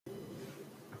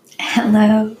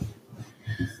Hello,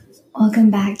 welcome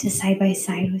back to Side by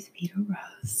Side with Peter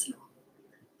Rose.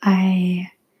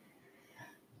 I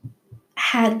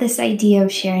had this idea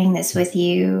of sharing this with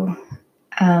you.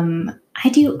 I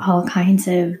do all kinds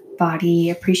of body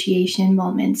appreciation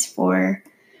moments for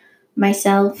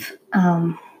myself,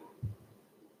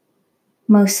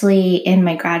 mostly in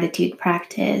my gratitude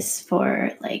practice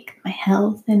for like my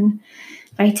health and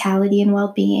vitality and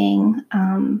well-being.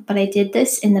 But I did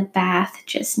this in the bath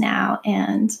just now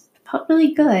and felt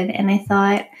really good. And I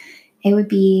thought it would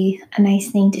be a nice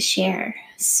thing to share.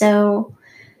 So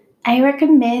I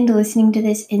recommend listening to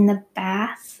this in the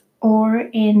bath or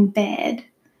in bed.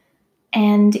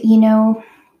 And,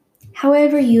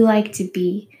 however you like to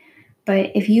be.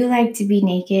 But if you like to be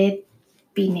naked,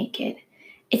 be naked.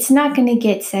 It's not going to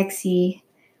get sexy,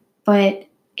 but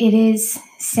it is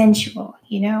sensual,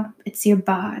 It's your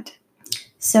bod.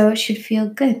 So it should feel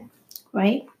good,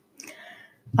 right?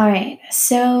 All right,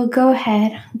 so go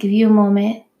ahead, I'll give you a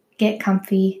moment, get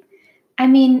comfy. I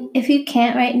mean, if you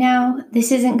can't right now,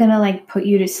 this isn't gonna like put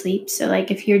you to sleep. So,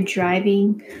 like, if you're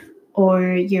driving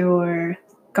or you're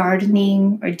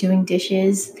gardening or doing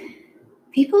dishes,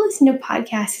 people listen to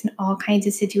podcasts in all kinds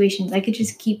of situations. I could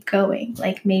just keep going.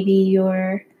 Like, maybe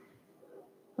you're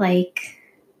like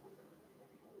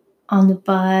on the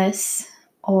bus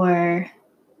or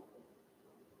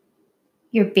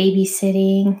you're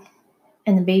babysitting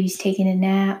and the baby's taking a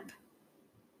nap.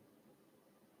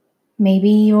 Maybe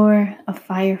you're a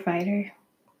firefighter.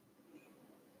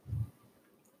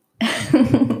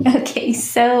 Okay,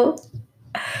 so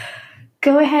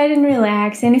go ahead and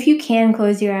relax. And if you can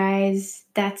close your eyes,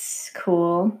 that's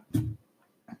cool.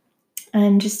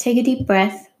 And just take a deep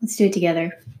breath. Let's do it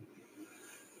together.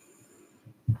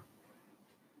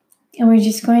 And we're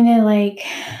just going to like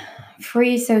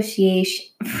free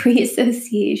association,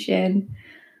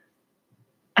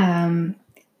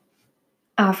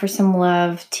 offer some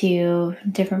love to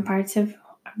different parts of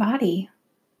our body.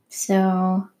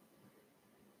 So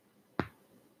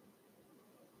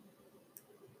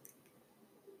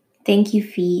thank you,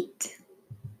 feet.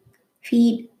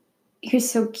 Feet, you're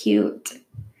so cute.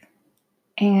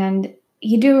 And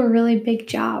you do a really big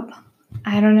job.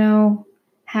 I don't know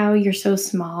how you're so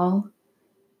small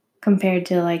compared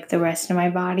to like the rest of my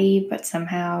body, but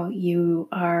somehow you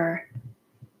are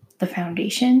the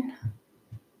foundation.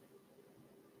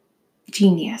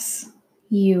 Genius.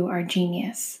 You are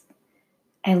genius.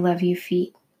 I love you,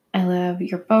 feet. I love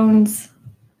your bones.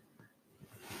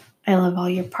 I love all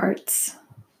your parts.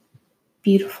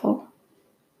 Beautiful.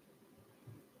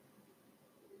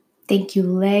 Thank you,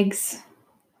 legs.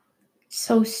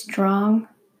 So strong.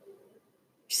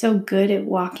 So good at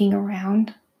walking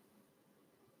around.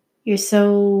 You're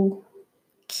so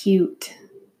cute.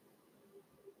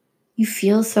 You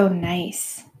feel so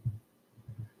nice.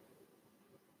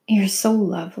 You're so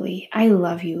lovely. I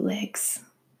love you, legs.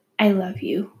 I love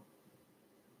you.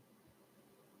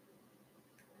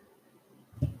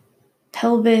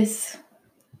 Pelvis.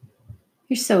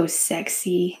 You're so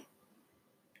sexy.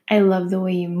 I love the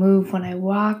way you move when I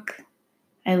walk.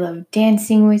 I love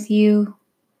dancing with you.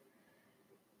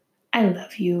 I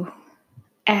love you.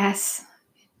 Ass.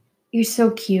 You're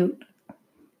so cute.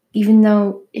 Even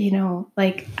though,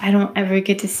 I don't ever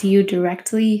get to see you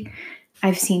directly,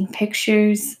 I've seen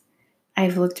pictures.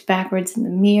 I've looked backwards in the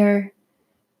mirror.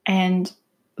 And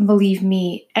believe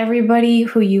me, everybody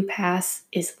who you pass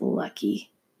is lucky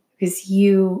because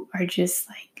you are just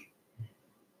like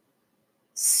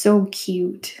so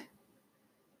cute.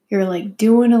 You're like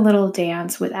doing a little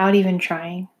dance without even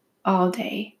trying all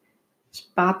day,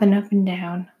 just bopping up and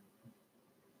down.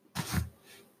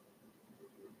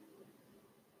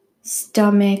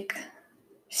 Stomach,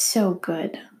 so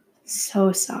good,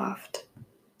 so soft,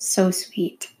 so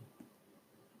sweet.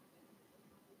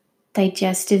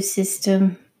 Digestive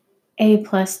system, A+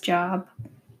 job,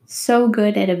 so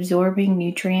good at absorbing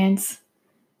nutrients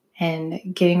and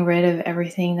getting rid of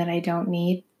everything that I don't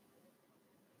need.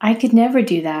 I could never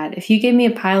do that. If you gave me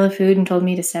a pile of food and told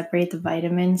me to separate the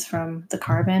vitamins from the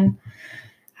carbon,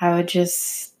 I would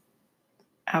just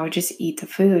eat the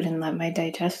food and let my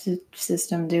digestive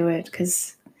system do it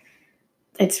because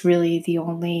it's really the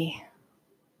only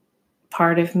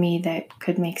part of me that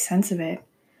could make sense of it.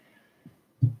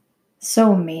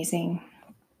 So amazing.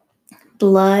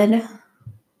 Blood,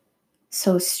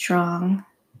 so strong.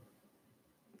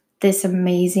 This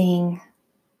amazing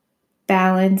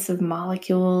balance of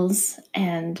molecules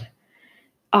and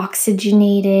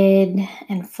oxygenated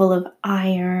and full of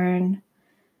iron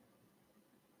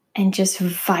and just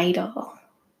vital.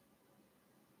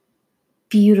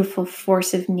 Beautiful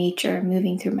force of nature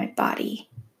moving through my body.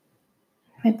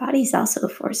 My body's also a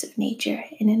force of nature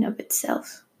in and of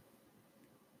itself.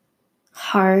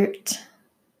 Heart.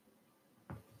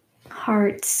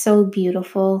 Heart, so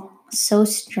beautiful, so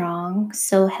strong,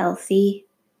 so healthy.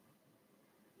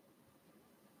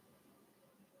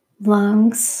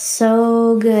 Lungs,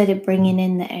 so good at bringing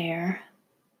in the air.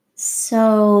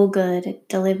 So good at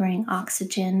delivering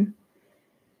oxygen.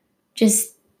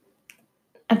 Just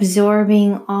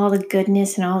absorbing all the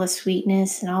goodness and all the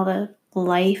sweetness and all the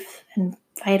life and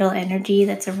vital energy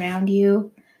that's around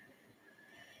you.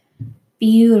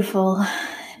 Beautiful,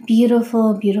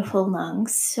 beautiful, beautiful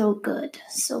lungs. So good,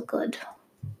 so good.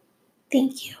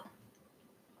 Thank you.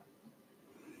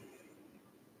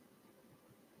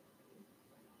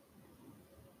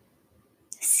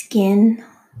 Skin,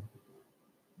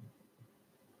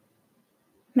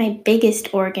 my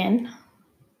biggest organ.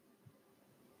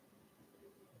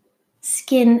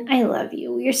 Skin, I love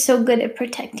you. You're so good at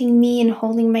protecting me and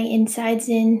holding my insides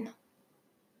in.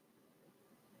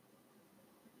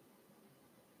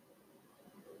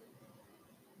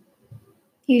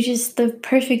 You're just the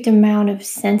perfect amount of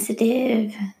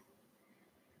sensitive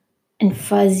and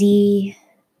fuzzy.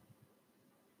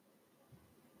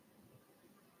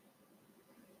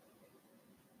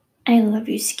 I love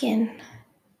you, skin.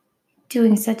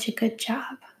 Doing such a good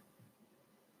job.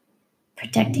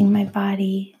 Protecting my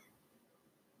body.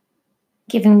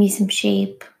 Giving me some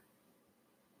shape.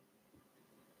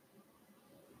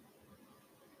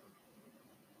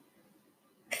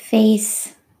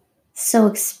 Face, so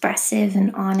expressive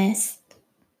and honest.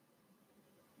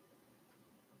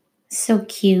 So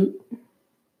cute.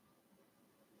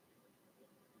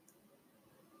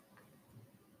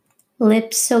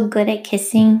 Lips, so good at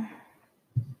kissing.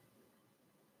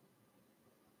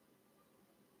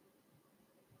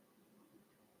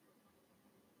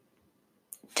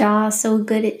 Jaw, so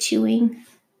good at chewing.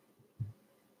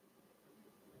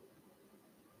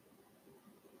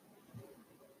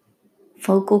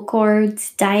 Vocal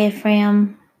cords,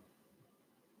 diaphragm.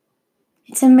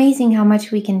 It's amazing how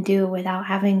much we can do without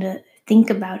having to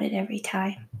think about it every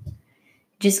time. It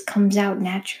just comes out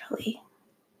naturally.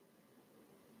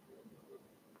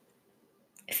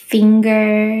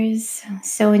 Fingers,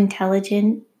 so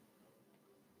intelligent,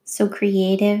 so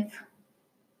creative,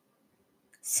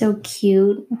 so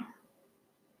cute.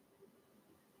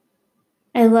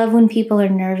 I love when people are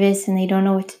nervous and they don't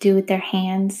know what to do with their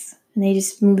hands and they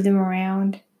just move them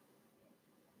around.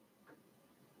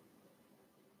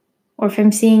 Or if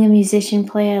I'm seeing a musician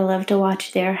play, I love to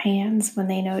watch their hands when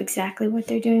they know exactly what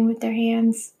they're doing with their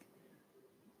hands.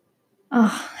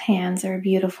 Oh, hands are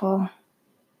beautiful.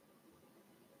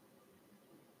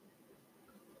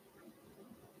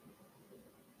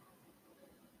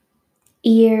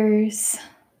 Ears.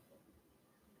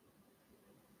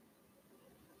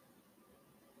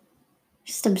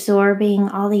 Just absorbing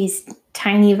all these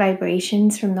tiny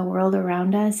vibrations from the world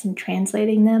around us and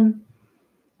translating them.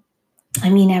 I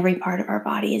mean, every part of our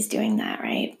body is doing that,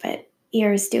 right? But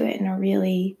ears do it in a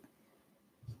really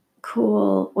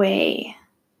cool way.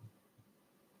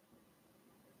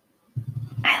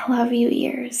 I love you,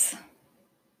 ears.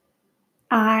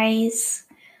 Eyes.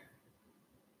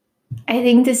 I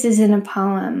think this isn't a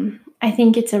poem. I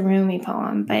think it's a Rumi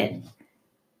poem, but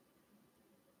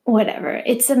whatever.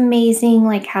 It's amazing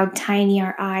like how tiny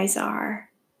our eyes are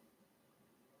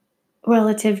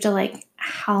relative to like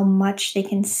how much they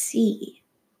can see.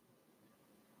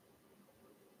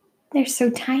 They're so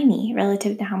tiny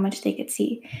relative to how much they could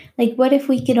see. Like what if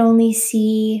we could only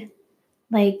see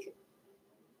like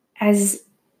as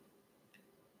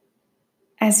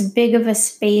big of a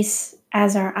space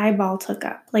as our eyeball took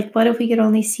up? Like what if we could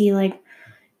only see like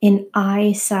in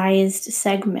eye-sized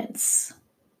segments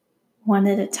one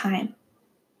at a time?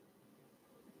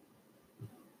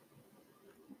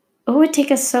 It would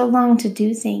take us so long to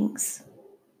do things.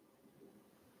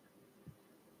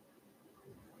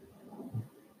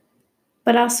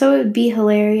 But also it would be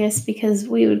hilarious because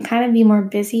we would kind of be more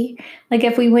busy. Like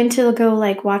if we went to go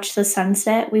like watch the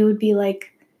sunset, we would be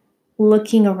like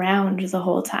looking around the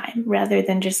whole time rather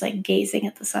than just like gazing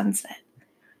at the sunset.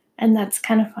 And that's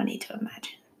kind of funny to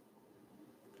imagine.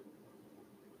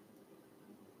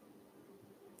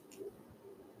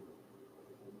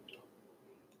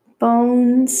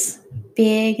 Bones,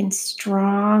 big and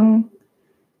strong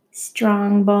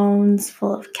bones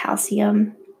full of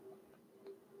calcium.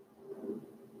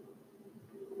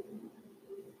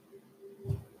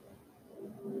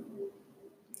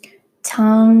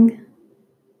 Tongue,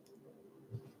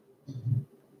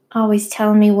 always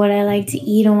telling me what I like to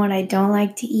eat and what I don't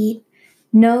like to eat.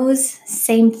 Nose,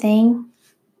 same thing.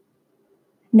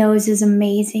 Nose is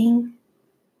amazing.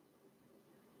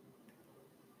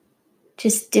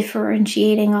 just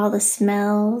differentiating all the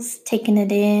smells, taking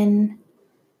it in,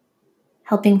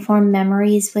 helping form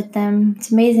memories with them.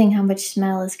 It's amazing how much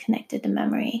smell is connected to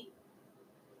memory.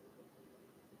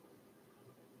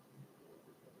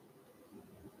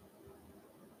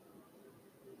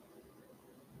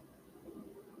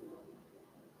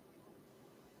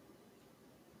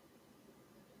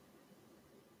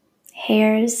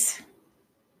 Hairs.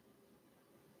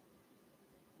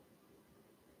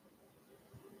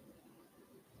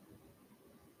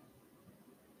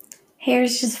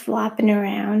 Hairs just flopping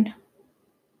around.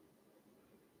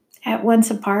 At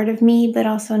once a part of me, but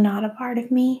also not a part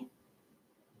of me.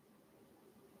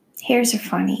 Hairs are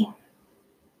funny.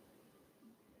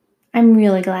 I'm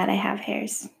really glad I have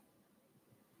hairs.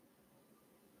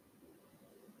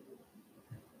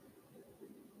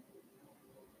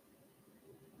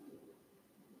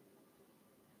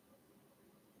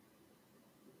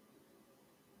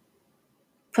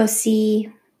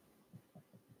 Pussy.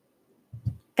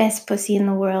 Best pussy in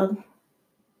the world.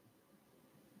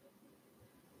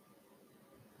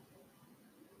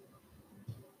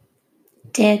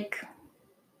 Dick.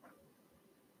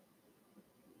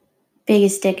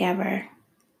 Biggest dick ever.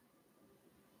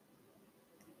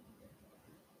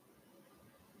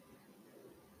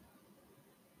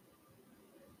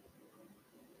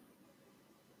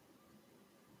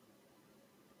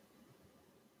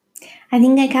 I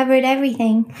think I covered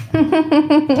everything.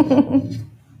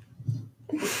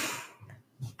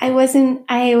 I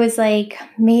was like,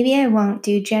 maybe I won't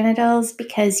do genitals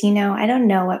because, I don't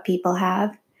know what people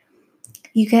have.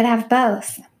 You could have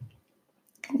both.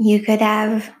 You could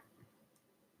have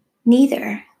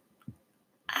neither.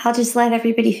 I'll just let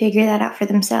everybody figure that out for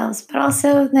themselves. But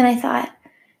also, then I thought,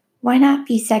 why not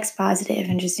be sex positive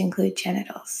and just include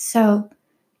genitals? So,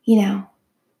 I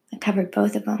covered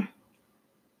both of them.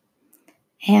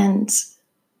 And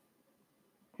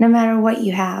no matter what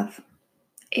you have,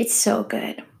 it's so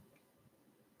good.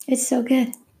 It's so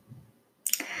good.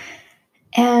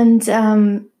 And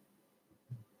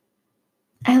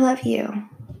I love you.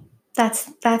 That's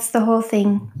the whole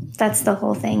thing. That's the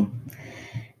whole thing.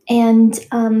 And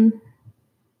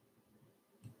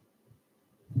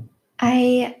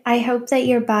I hope that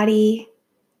your body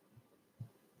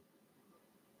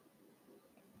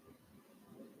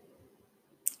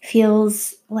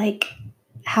feels like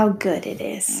how good it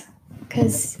is,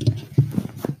 because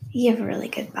you have a really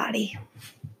good body.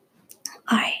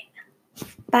 All right.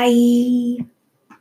 Bye.